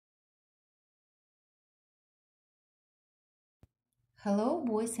Hello,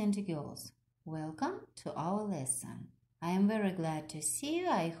 boys and girls. Welcome to our lesson. I am very glad to see you.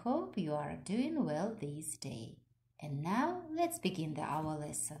 I hope you are doing well this day. And now, let's begin our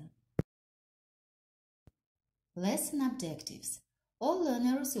lesson. Lesson objectives. All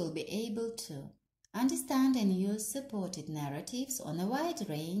learners will be able to understand and use supported narratives on a wide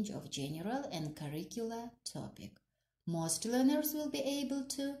range of general and curricular topics. Most learners will be able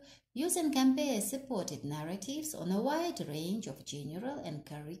to use and compare supported narratives on a wide range of general and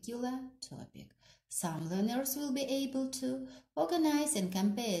curricular topics. Some learners will be able to organize and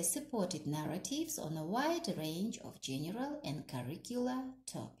compare supported narratives on a wide range of general and curricular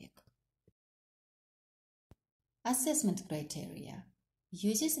topics. Assessment criteria.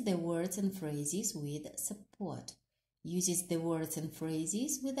 Uses the words and phrases with support. Uses the words and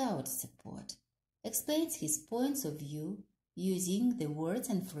phrases without support. Explains his points of view using the words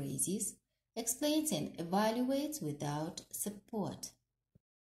and phrases. Explains and evaluates without support.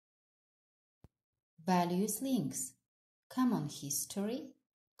 Values links. Common history,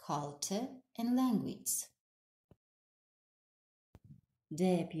 culture, and language.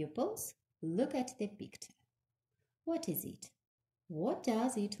 Dear pupils, look at the picture. What is it? What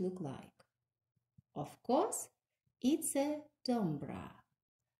does it look like? Of course, it's a dombra.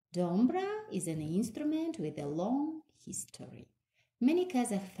 Dombra is an instrument with a long history. Many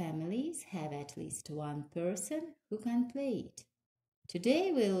Kazakh families have at least one person who can play it.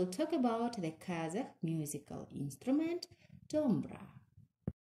 Today we'll talk about the Kazakh musical instrument dombra.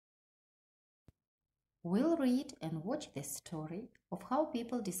 We'll read and watch the story of how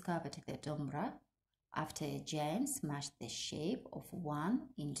people discovered the dombra after a giant smashed the shape of one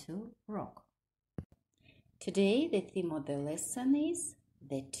into rock. Today the theme of the lesson is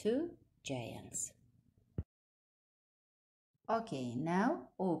the two giants. Okay, now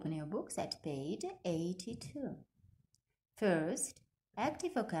open your books at page 82. First,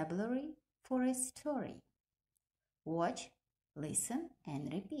 active vocabulary for a story. Watch, listen,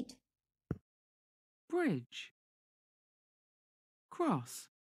 and repeat. Bridge, cross,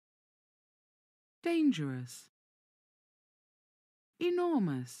 dangerous,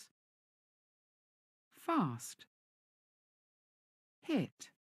 enormous, fast, hit,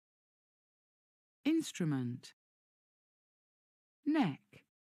 instrument, neck,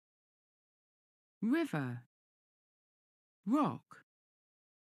 river, rock,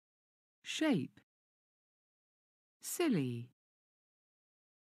 shape, silly,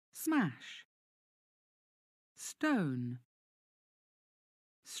 smash, stone,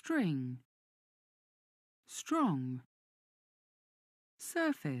 string, strong,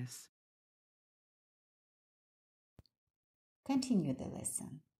 surface. Continue the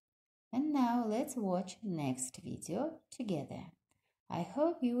lesson. And now let's watch next video together. I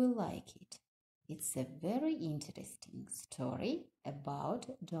hope you will like it. It's a very interesting story about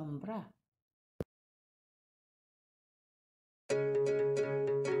dombra.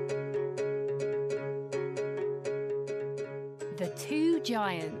 The Two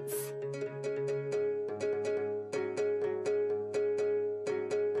Giants.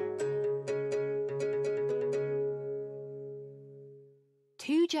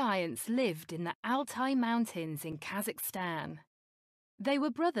 Two giants lived in the Altai Mountains in Kazakhstan. They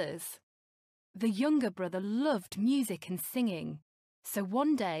were brothers. The younger brother loved music and singing, so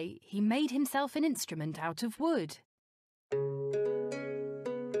one day he made himself an instrument out of wood.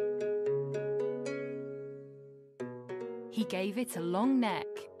 He gave it a long neck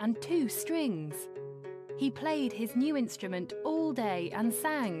and two strings. He played his new instrument all day and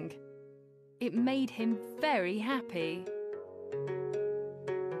sang. It made him very happy.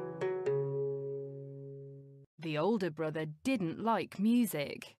 The older brother didn't like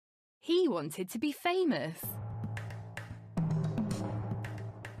music. He wanted to be famous.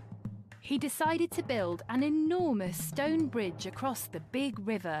 He decided to build an enormous stone bridge across the big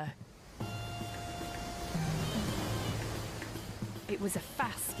river. It was a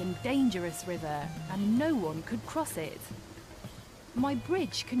fast and dangerous river, and no one could cross it. My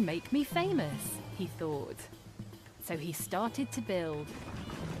bridge can make me famous, he thought. So he started to build.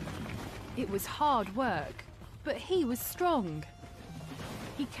 It was hard work, but he was strong.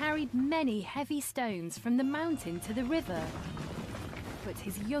 He carried many heavy stones from the mountain to the river. But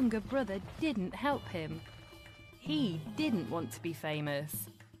his younger brother didn't help him. He didn't want to be famous.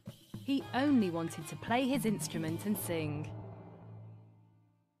 He only wanted to play his instrument and sing.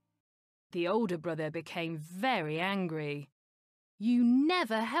 The older brother became very angry. "You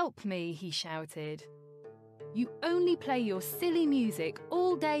never help me," he shouted. "You only play your silly music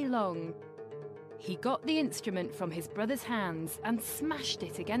all day long." He got the instrument from his brother's hands and smashed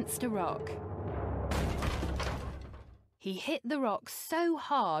it against a rock. He hit the rock so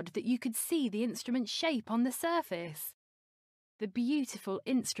hard that you could see the instrument's shape on the surface. The beautiful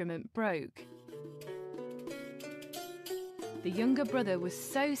instrument broke. The younger brother was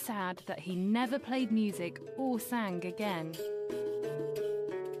so sad that he never played music or sang again.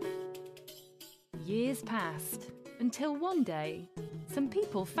 Years passed, until one day, some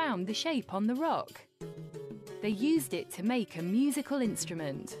people found the shape on the rock. They used it to make a musical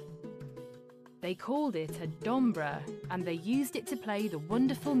instrument. They called it a dombra, and they used it to play the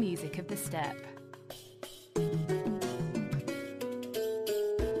wonderful music of the steppe.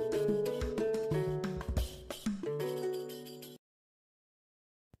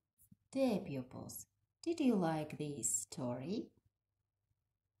 Dear pupils, did you like this story?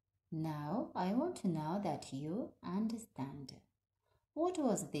 Now I want to know that you understand. What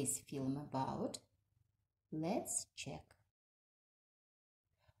was this film about? Let's check.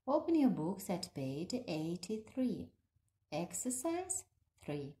 Open your books at page 83. Exercise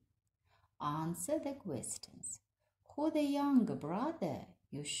 3. Answer the questions. Who the younger brother?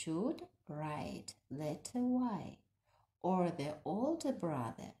 You should write letter Y. Or the older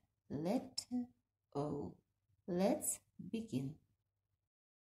brother? Letter O. Let's begin.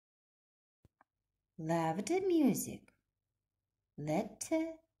 Loved music.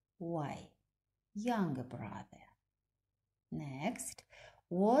 Letter Y. Younger brother. Next.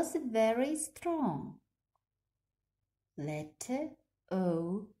 Was very strong. Letter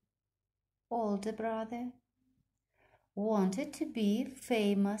O. Older brother. Wanted to be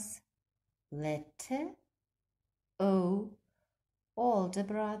famous. Letter O. Older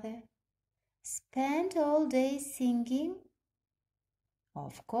brother. Spent all day singing.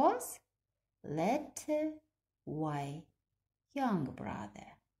 Of course. Letter Y. Young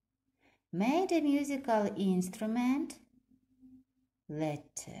brother. Made a musical instrument.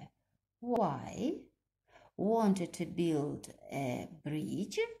 Letter Y. Wanted to build a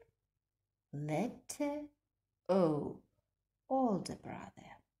bridge. Letter O. Older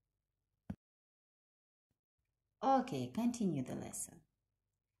brother. Okay, continue the lesson.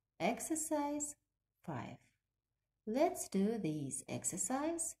 Exercise 5. Let's do this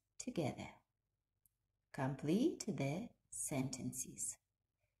exercise together. Complete the sentences.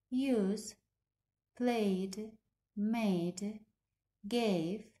 Use played, made,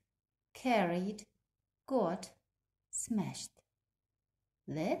 gave, carried, got, smashed.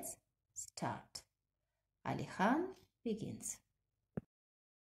 Let's start. Alihan begins.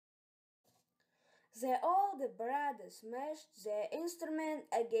 The older brother smashed the instrument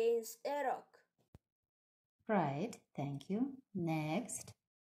against a rock. Right, thank you. Next,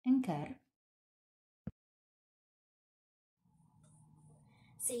 Inkar.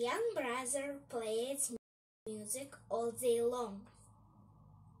 The young brother played music all day long.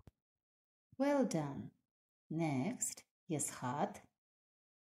 Well done. Next, Yeshat.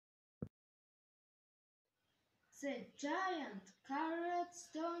 The giant carried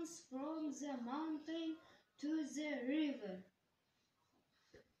stones from the mountain to the river.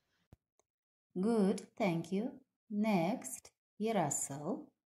 Good, thank you. Next, Yerasel.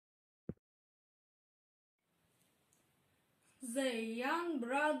 The young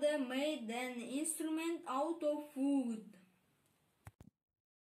brother made an instrument out of wood.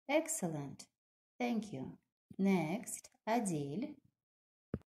 Excellent. Thank you. Next, Adil.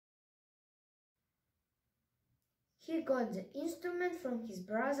 He got the instrument from his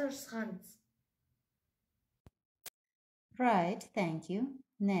brother's hands. Right, thank you.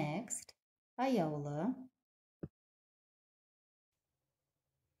 Next, Ayola.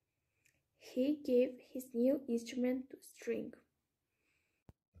 He gave his new instrument to string.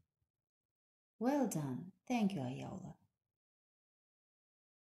 Well done. Thank you, Ayola.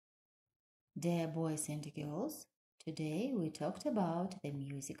 Dear boys and girls, today we talked about the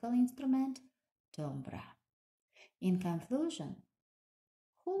musical instrument dombra. In conclusion,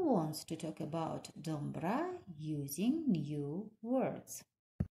 who wants to talk about dombra using new words?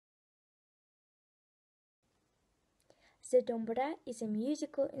 The dombra is a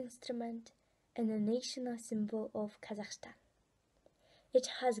musical instrument and a national symbol of Kazakhstan. It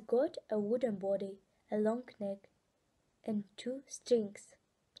has got a wooden body, a long neck, and 2 strings.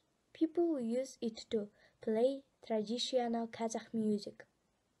 People use it to play traditional Kazakh music.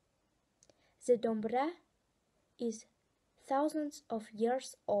 The dombra is thousands of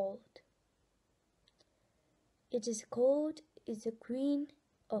years old. It is called the queen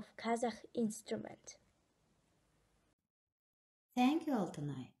of Kazakh instrument. Thank you,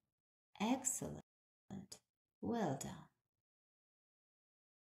 Altanay. Excellent. Well done.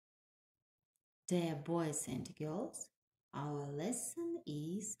 Dear boys and girls, our lesson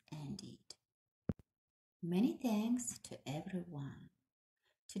is ended. Many thanks to everyone.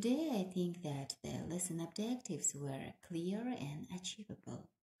 Today I think that the lesson objectives were clear and achievable.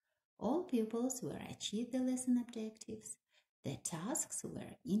 All pupils will achieve the lesson objectives. The tasks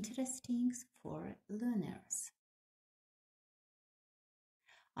were interesting for learners.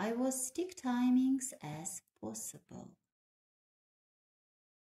 I will stick timings as possible.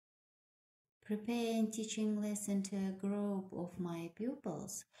 Preparing teaching lesson to a group of my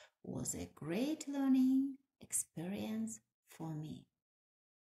pupils was a great learning experience for me.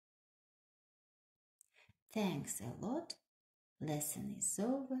 Thanks a lot. Lesson is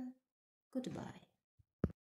over. Goodbye.